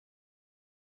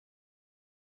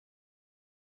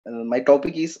My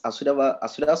topic is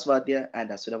Asura's Vadhya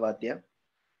and Asura Vadhya.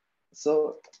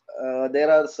 So there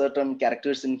are certain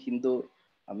characters in Hindu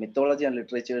mythology and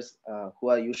literatures who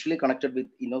are usually connected with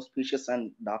inauspicious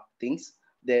and dark things.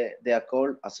 They are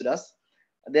called Asuras.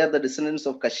 They are the descendants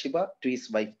of Kashyapa to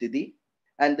his wife Didi.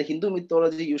 And the Hindu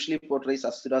mythology usually portrays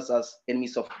Asuras as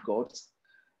enemies of gods.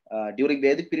 During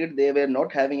Vedic period, they were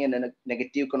not having a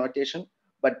negative connotation,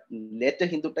 but later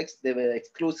Hindu texts they were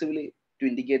exclusively to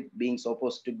indicate beings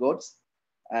opposed to gods.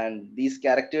 And these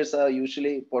characters are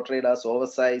usually portrayed as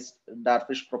oversized,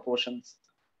 dwarfish proportions,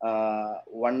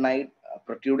 one-eyed,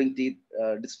 protruding teeth,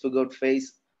 disfigured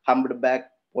face, humped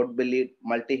back, pot-bellied,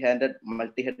 multi-headed,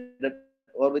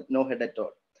 or with no head at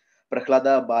all.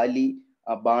 Prahlada, Bali,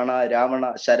 Bana,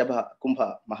 Ravana, Sharabha,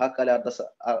 Kumbha, Mahakala,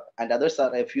 and others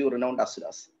are a few renowned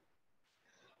asuras.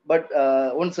 But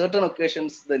on certain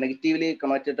occasions, the negatively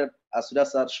connotated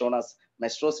asuras are shown as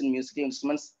maestros in musical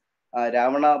instruments.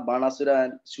 Ravana, Banasura,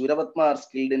 and Shuravatma are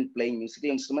skilled in playing musical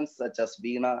instruments such as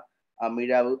Veena,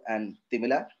 Miravu, and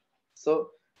Timila. So,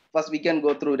 first we can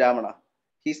go through Ravana.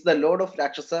 He's the lord of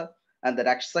Rakshasa and the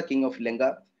Rakshasa king of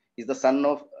Lenga. He's the son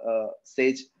of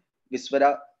sage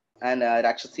Visvara and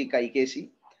Rakshasi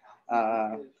Kaikeshi.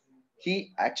 Uh,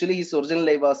 his original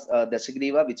name was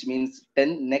Dashagriva, which means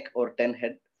 10 neck or 10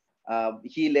 head.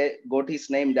 Got his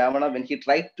name Ravana when he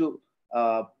tried to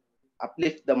uh,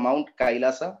 uplift the Mount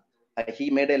Kailasa. He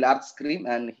made a large scream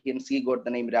and hence he got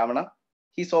the name Ravana.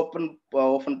 He's often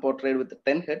portrayed with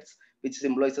 10 heads, which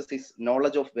symbolizes his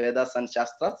knowledge of Vedas and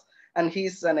Shastras. And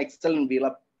he's an excellent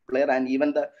Veena player, and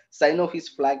even the sign of his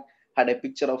flag had a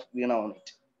picture of Veena on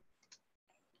it.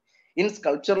 In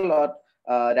sculptural art,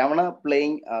 Ravana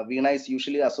playing Veena is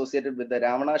usually associated with the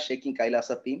Ravana shaking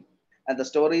Kailasa theme, and the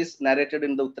story is narrated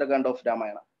in the Uttarakhand of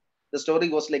Ramayana. The story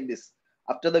goes like this.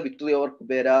 After the victory over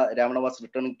Kubera, Ravana was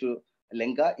returning to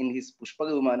Lenka in his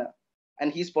Pushpaga Vimana,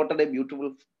 and he spotted a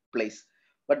beautiful place.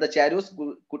 But the chariots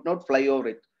could not fly over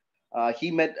it.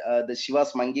 He met the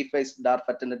Shiva's monkey-faced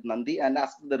dwarf-attendant Nandi and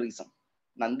asked the reason.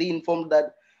 Nandi informed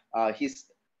that his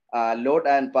Lord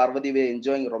and Parvati were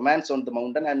enjoying romance on the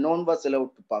mountain and no one was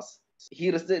allowed to pass. He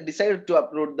decided to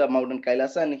uproot the mountain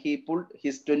Kailasa and he pulled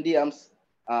his 20 arms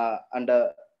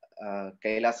under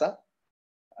Kailasa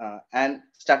and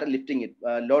started lifting it.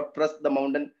 Lord pressed the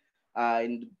mountain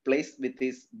in place with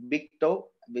his big toe,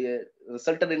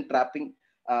 resulted in trapping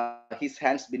his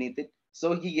hands beneath it.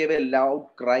 So he gave a loud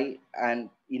cry and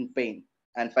in pain.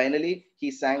 And finally, he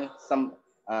sang some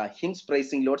hymns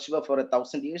praising Lord Shiva for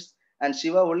 1,000 years. And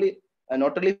Shiva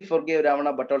not only forgave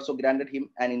Ravana but also granted him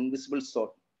an invisible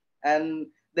sword. And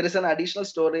there is an additional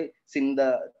story in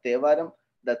the Tevaram,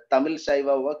 the Tamil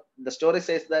Shaiva work. The story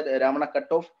says that Ravana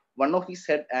cut off one of his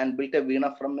head and built a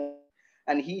veena from it,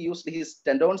 and he used his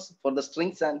tendons for the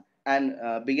strings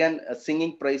and began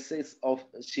singing praises of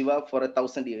Shiva for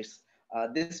 1,000 years.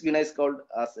 This veena is called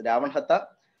as Ravanhatha.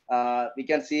 We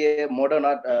can see a modern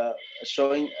art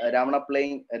showing Ravana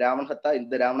playing Ravanhatha in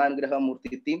the Ravana Angraha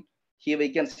Murti theme. Here we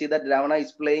can see that Ravana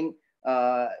is playing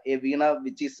a veena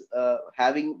which is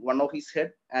having one of his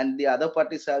head and the other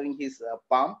part is having his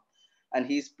palm, and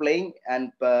he is playing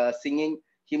and singing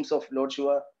hymns of Lord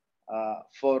Shiva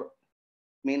for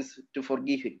means to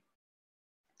forgive him.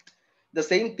 The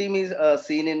same theme is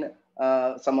seen in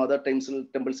some other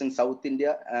temples in South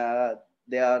India.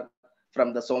 They are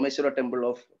from the Someshwara temple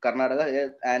of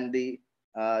Karnataka and the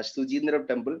Sujindra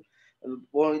temple.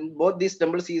 In both these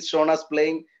temples, he is shown as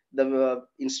playing the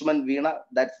instrument Veena,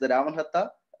 that's the Ravanhatha,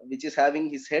 which is having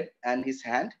his head and his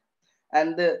hand.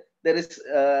 And there is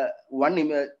one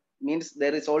image, means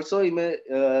there is also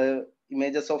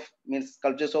images of means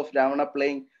sculptures of Ravana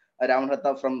playing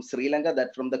Ravanhatha from Sri Lanka,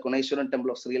 that from the Kuneshwaran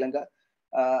temple of Sri Lanka.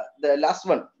 The last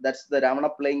one, that's the Ravana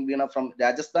playing Veena from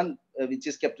Rajasthan, which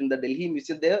is kept in the Delhi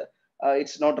Museum there.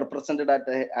 It's not represented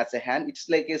as a hand. It's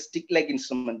like a stick-like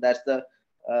instrument. That's the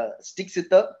stick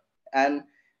sitar, and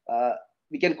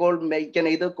we can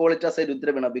either call it as a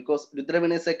Rudravina because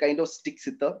Rudravina is a kind of stick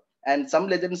sitar. And some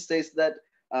legend says that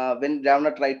when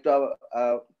Ravana tried to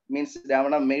means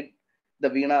Ravana made the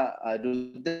Veena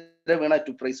Rudravina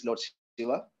to praise Lord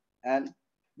Shiva, and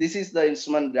this is the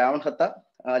instrument Ravanhatha.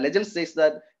 Legend says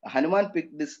that Hanuman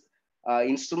picked this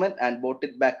instrument and brought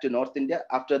it back to North India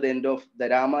after the end of the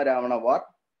Rama Ravana war.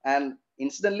 And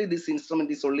incidentally, this instrument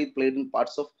is only played in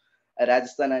parts of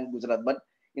Rajasthan and Gujarat. But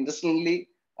interestingly,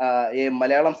 a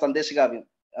Malayalam Sandeshikavim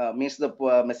means the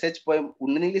message poem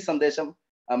Unnanili Sandesham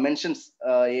mentions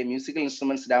a musical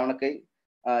instruments Ravanakai.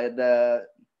 The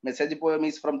message poem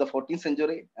is from the 14th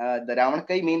century. The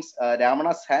Ravanakai means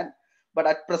Ravana's hand, but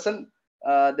at present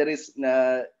there is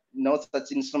no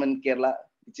such instrument in Kerala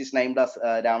which is named as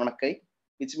Ravanakai.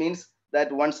 which means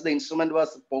that once the instrument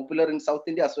was popular in South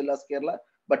India as well as Kerala,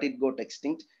 but it got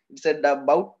extinct. It's a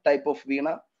bout type of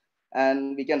veena,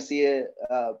 and we can see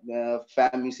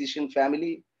a musician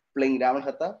family playing Ravan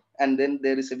Hatha, and then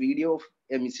there is a video of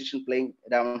a musician playing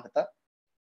Ravan Hatha.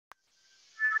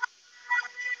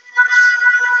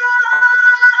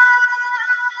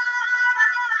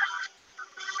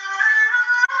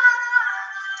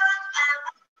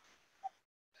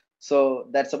 So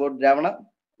that's about Ravana.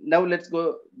 Now let's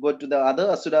go to the other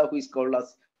Asura who is called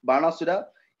as Banasura.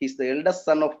 He's the eldest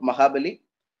son of Mahabali,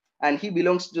 and he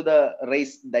belongs to the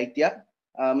race Daitya.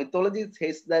 Mythology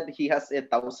says that he has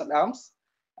 1,000 arms,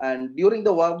 and during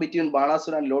the war between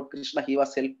Banasura and Lord Krishna, he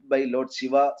was helped by Lord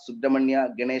Shiva,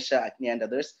 Subramanya, Ganesha, Agni, and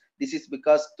others. This is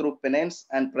because through penance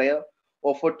and prayer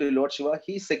offered to Lord Shiva,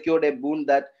 he secured a boon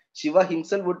that Shiva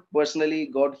himself would personally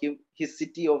guard him his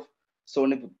city of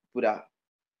Sonipura.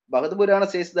 Bhagavad Purana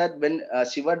says that when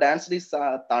Shiva danced his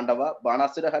Tandava,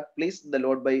 Banasura had pleased the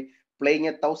Lord by playing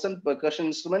 1,000 percussion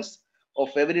instruments of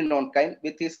every known kind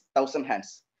with his 1,000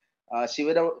 hands.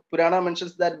 Shiva Purana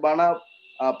mentions that Bana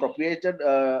appropriated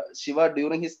Shiva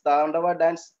during his Tandava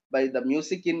dance by the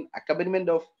music in accompaniment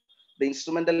of the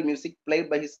instrumental music played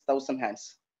by his 1,000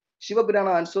 hands. Shiva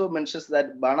Purana also mentions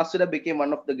that Banasura became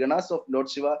one of the Ganas of Lord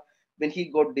Shiva when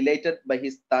he got delighted by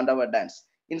his Tandava dance.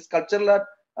 In sculptural art,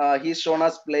 he is shown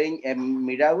as playing a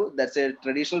miravu, that's a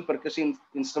traditional percussion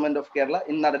instrument of Kerala,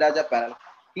 in Nadaraja panel.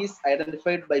 He is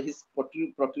identified by his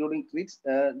protruding tweets.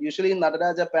 Usually in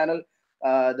Nadaraja panel,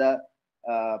 the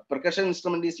percussion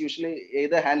instrument is usually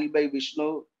either handled by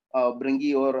Vishnu,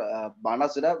 Bringi, or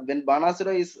Banasura. When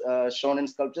Banasura is shown in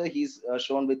sculpture, he is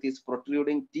shown with his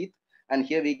protruding teeth. And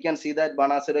here we can see that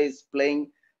Banasura is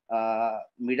playing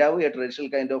Midavu, a traditional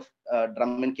kind of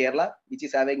drum in Kerala, which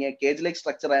is having a cage-like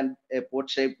structure and a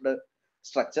pot-shaped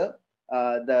structure.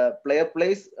 The player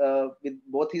plays with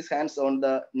both his hands on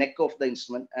the neck of the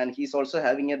instrument, and he's also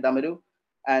having a damaru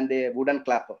and a wooden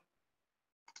clapper.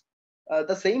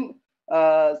 The same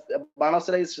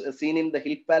Banasura is seen in the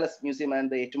Hill Palace Museum and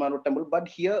the Etumanu Temple, but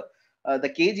here the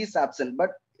cage is absent.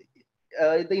 But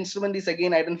the instrument is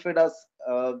again identified as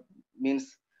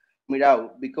means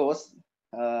Midau, because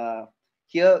uh,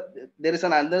 here there is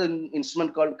another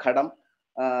instrument called Khadam,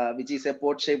 which is a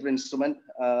pot-shaped instrument.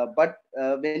 But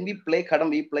when we play Khadam,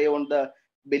 we play on the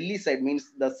belly side,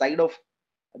 means the side of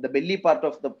the belly part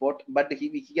of the pot. But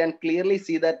we can clearly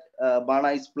see that Bana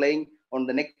is playing on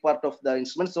the neck part of the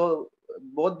instrument. So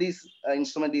both these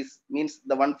instrument is means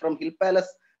the one from Hill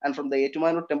Palace and from the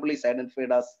Etumanu Temple is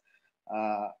identified as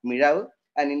Miravu.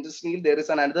 And interestingly, there is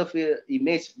another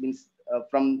image means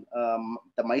from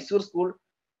the Mysore school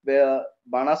where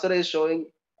Banasura is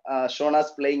shown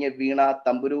as playing a veena,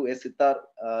 tamburu, a sitar,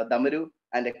 damaru,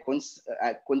 and a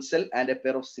kunsel and a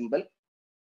pair of cymbal.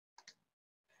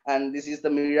 And this is the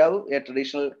Miravu, a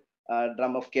traditional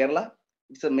drum of Kerala.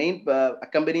 It's a main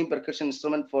accompanying percussion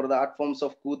instrument for the art forms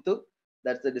of Kuthu,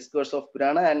 that's the discourse of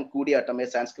Purana, and Kudiyatam, a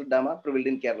Sanskrit drama prevailed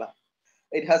in Kerala.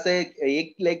 It has a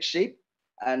egg-like shape,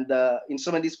 and the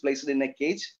instrument is placed in a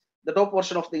cage. The top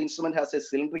portion of the instrument has a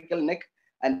cylindrical neck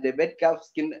and a wet calf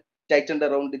skin tightened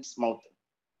around its mouth.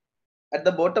 At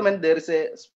the bottom end, there is a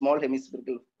small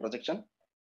hemispherical projection.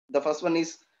 The first one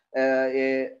is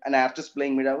an artist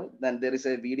playing Miravu. Then there is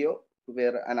a video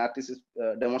where an artist is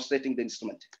demonstrating the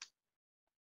instrument.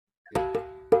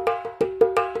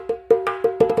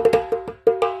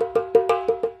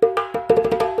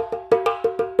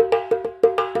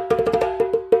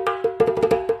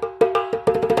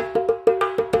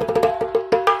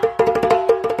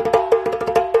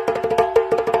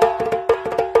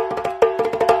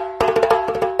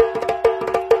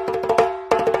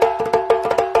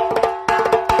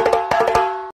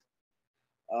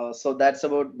 So that's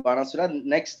about Banasura.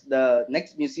 Next, the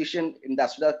next musician in the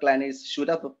Asura clan is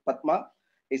Shura Padma.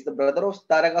 He's the brother of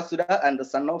Taragasura and the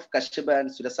son of Kashyapa and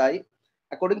Surasai.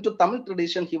 According to Tamil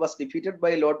tradition, he was defeated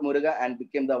by Lord Muruga and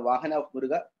became the Vahana of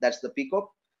Muruga. That's the peacock.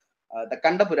 The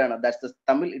Kanda Purana, that's the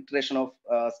Tamil iteration of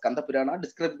Skanda Purana,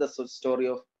 describes the story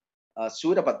of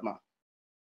Shura Padma.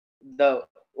 The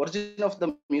origin of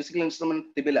the musical instrument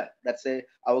Tibila, that's a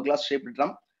hourglass shaped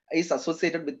drum, is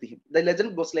associated with him. The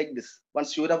legend goes like this.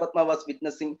 Once Shuravatma was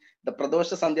witnessing the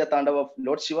Pradosha Sandhya Tandava of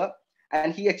Lord Shiva,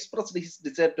 and he expressed his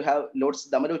desire to have Lord's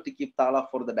Damaru to keep Tala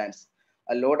for the dance.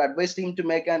 A Lord advised him to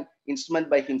make an instrument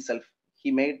by himself.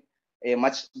 He made a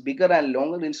much bigger and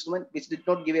longer instrument which did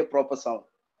not give a proper sound.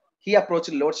 He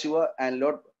approached Lord Shiva, and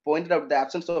Lord pointed out the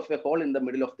absence of a hole in the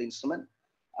middle of the instrument.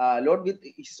 Lord, with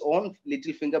his own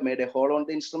little finger, made a hole on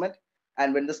the instrument,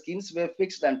 and when the skins were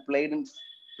fixed and played,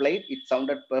 it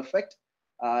sounded perfect.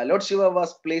 Lord Shiva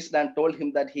was pleased and told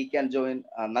him that he can join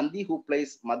Nandi, who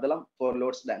plays Madalam for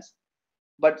Lord's dance.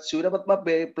 But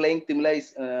Surapatma playing Timila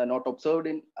is not observed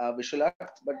in visual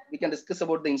art, but we can discuss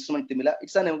about the instrument Timila.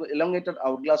 It's an elongated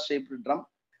hourglass shaped drum.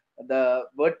 The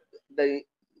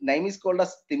name is called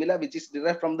as Timila, which is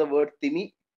derived from the word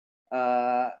Timi,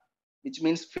 uh, which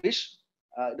means fish.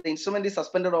 The instrument is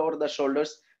suspended over the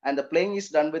shoulders, and the playing is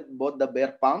done with both the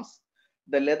bare palms.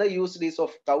 The leather used is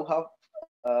of cow hoof,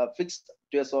 fixed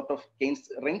to a sort of cane's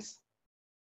rings,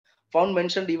 found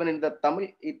mentioned even in the Tamil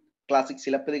classic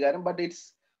Silappadigaram, but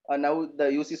it's now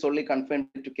the use is only confined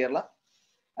to Kerala.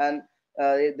 And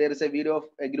there is a video of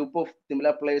a group of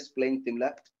Timla players playing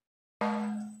Timla.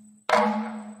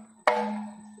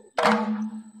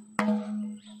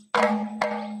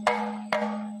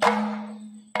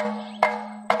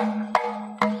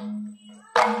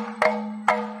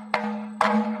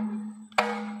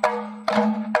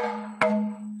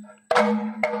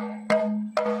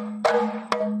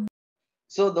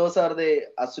 So those are the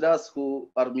Asuras who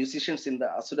are musicians in the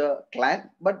Asura clan.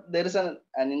 But there is an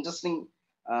interesting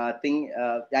thing.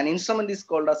 An instrument is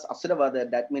called as Asura Vadhya.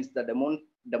 That means the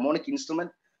demonic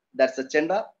instrument. That's the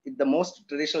chenda. It's the most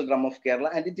traditional drum of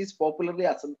Kerala, and it is popularly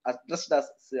addressed as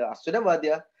Asura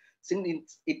Vadhya,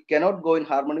 since it cannot go in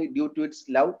harmony due to its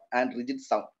loud and rigid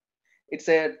sound. It's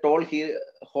a tall,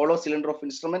 hollow cylinder of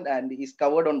instrument and is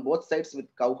covered on both sides with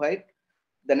cowhide.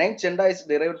 The name Chenda is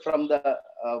derived from the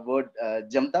word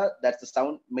Jamta, that's the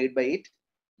sound made by it.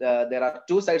 There are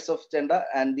two sides of Chenda,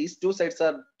 and these two sides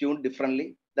are tuned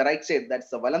differently. The right side, that's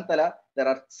the Valantala, there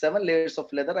are 7 layers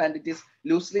of leather and it is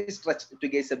loosely stretched to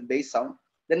give a bass sound.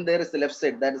 Then there is the left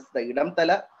side, that is the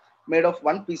Idamtala, made of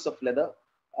one piece of leather,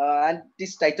 and it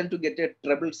is tightened to get a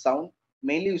treble sound,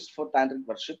 mainly used for tantric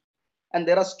worship. And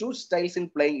there are two styles in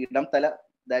playing Idamtala.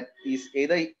 That is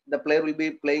either the player will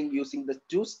be playing using the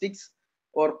 2 sticks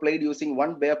or played using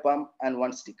one bare palm and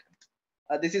one stick.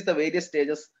 This is the various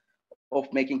stages of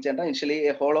making chenda. Initially,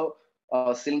 a hollow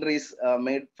cylinder is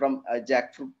made from a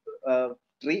jackfruit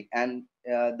tree, and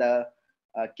the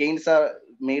canes are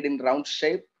made in round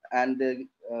shape, and the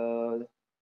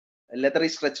leather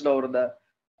is stretched over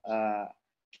the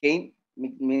cane,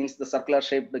 means the circular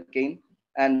shaped cane,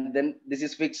 and then this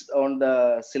is fixed on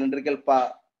the cylindrical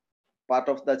part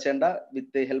of the chenda with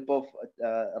the help of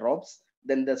ropes.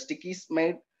 Then the stick is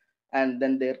made, and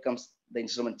then there comes the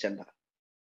instrument chenda.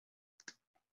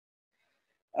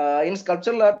 In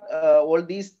sculptural art, all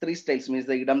these 3 styles, means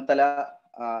the Idamtala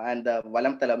and the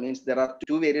Valamtala, means there are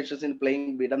 2 variations in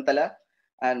playing Idamtala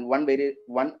and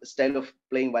one style of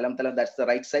playing Valamtala, that's the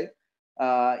right side.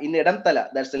 In Idamtala,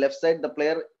 that's the left side, the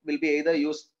player will be either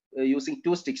using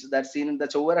 2 sticks. That's seen in the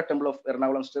Chovara temple of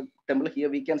Ernakulam temple.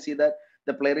 Here we can see that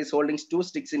the player is holding 2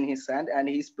 sticks in his hand and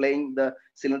he's playing the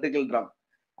cylindrical drum.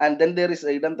 And then there is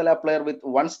a Idamtala player with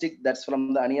 1 stick, that's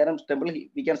from the Aniyaram temple.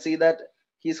 We can see that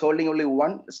he's holding only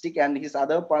 1 stick and his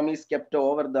other palm is kept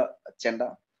over the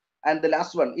chenda. And the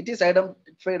last one, it is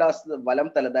identified as the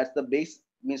Valamtala, that's the bass,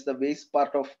 means the bass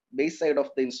side of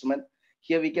the instrument.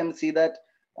 Here we can see that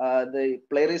the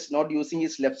player is not using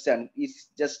his left hand. He's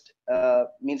just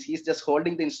means he's just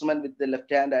holding the instrument with the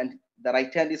left hand, and the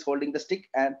right hand is holding the stick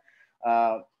and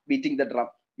beating the drum.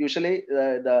 Usually,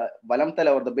 the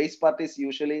Valamtala or the bass part is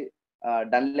usually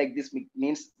done like this.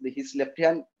 Means his left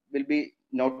hand will be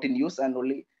not in use, and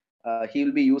only he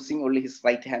will be using only his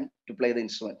right hand to play the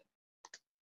instrument.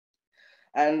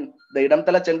 And the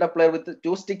Idamtala chenda player with the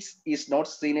 2 sticks is not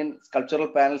seen in sculptural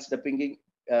panels depicting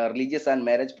religious and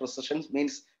marriage processions.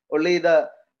 Means only the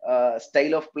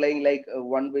style of playing like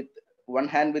one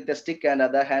hand with a stick and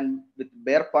other hand with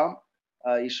bare palm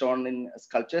is shown in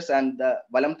sculptures. And the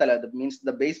Valamtala, that means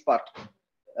the bass part,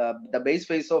 the bass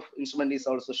face of instrument is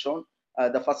also shown.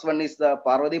 The first one is the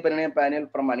Parvati Parinayam panel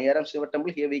from Aniyaram Shiva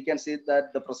temple. Here we can see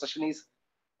that the procession is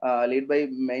led by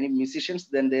many musicians.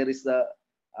 Then there is the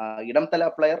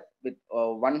Idamtala player with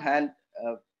one hand,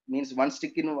 means 1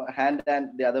 stick in hand and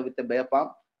the other with the bare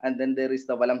palm. And then there is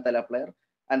the Valamtala player.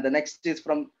 And the next is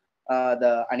from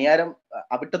the Aniyaram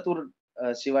Abittatur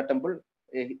Shiva temple.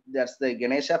 That's the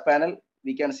Ganesha panel.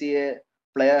 We can see a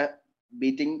player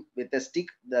beating with a stick.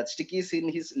 The stick is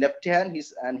in his left hand,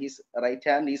 and his right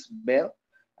hand is bare,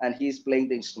 and he is playing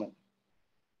the instrument.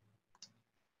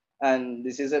 And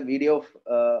this is a video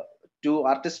of 2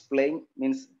 artists playing,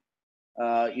 means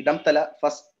Idamtala.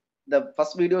 The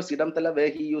first video is Idamtala, where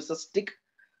he uses stick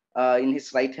in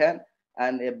his right hand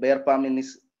and a bare palm in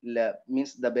his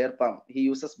means the bare palm. He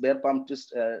uses bare palm to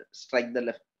strike the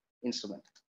left instrument.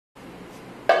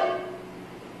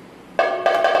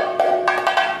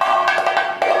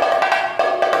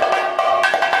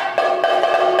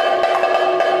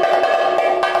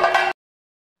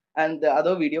 And the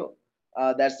other video,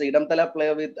 that's the Idamtala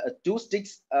player with 2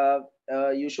 sticks.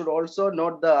 You should also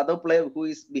note the other player who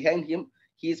is behind him.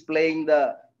 He is playing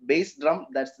the bass drum.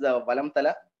 That's the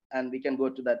Valamtala, and we can go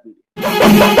to that video.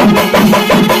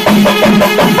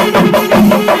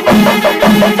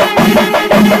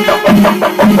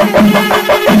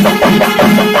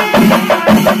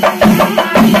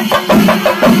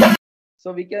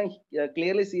 So we can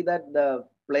clearly see that the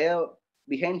player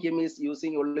behind him is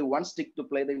using only one stick to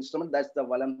play the instrument. That's the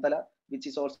Valamtala, which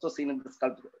is also seen in the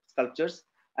sculptures.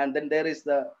 And then there is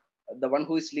the one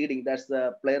who is leading. That's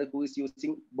the player who is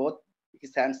using both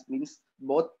his hands, means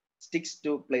both sticks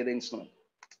to play the instrument.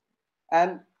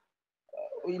 And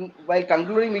while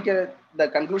concluding, the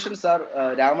conclusions are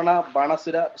Ravana,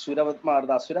 Banasura, Suravatma are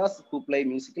the Asuras who play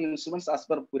musical instruments as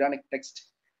per Puranic text.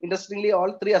 Interestingly,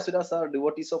 all 3 Asuras are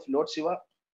devotees of Lord Shiva,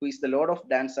 who is the Lord of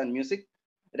dance and music.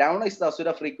 Ravana is the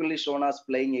Asura frequently shown as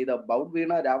playing either Baud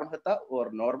Veena, Ravanhatha,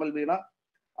 or normal Veena.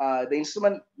 The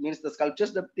instrument means the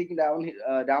sculptures depicting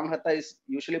Ravanhatha is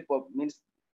usually means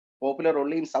popular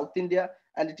only in South India,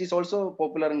 and it is also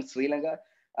popular in Sri Lanka.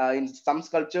 In some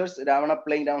sculptures, Ravana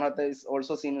playing Ravanhatha is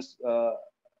also seen in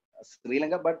Sri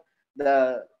Lanka, but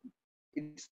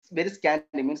it's very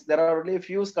scanty. Means there are only a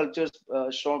few sculptures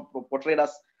shown portrayed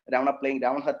as Ravana playing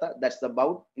Ravanhatha. That's the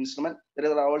Baud instrument.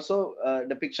 There are also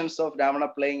depictions of Ravana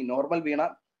playing normal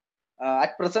Veena.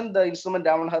 At present, the instrument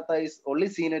Ravanhatha is only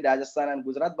seen in Rajasthan and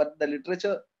Gujarat, but the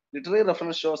literary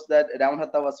reference shows that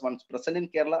Ravanhatha was once present in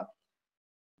Kerala.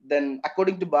 Then,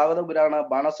 according to Bhagavata Purana,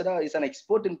 Banasura is an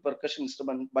expert in percussion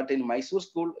instrument, but in Mysore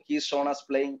school, he is shown as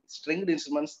playing stringed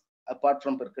instruments apart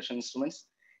from percussion instruments.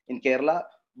 In Kerala,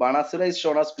 Banasura is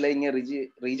shown as playing a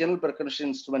regional percussion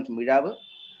instrument, Midavu.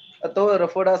 Though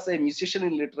referred as a musician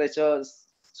in literature,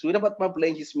 Surapatma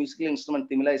playing his musical instrument,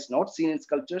 Timila, is not seen in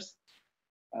sculptures.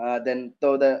 Then,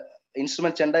 though the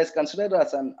instrument Chanda is considered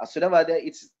as an Asura Vadhya,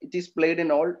 it is played in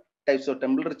all types of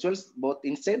temple rituals, both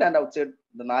inside and outside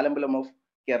the Nalambalam of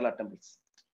Kerala temples.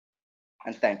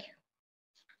 And thank you.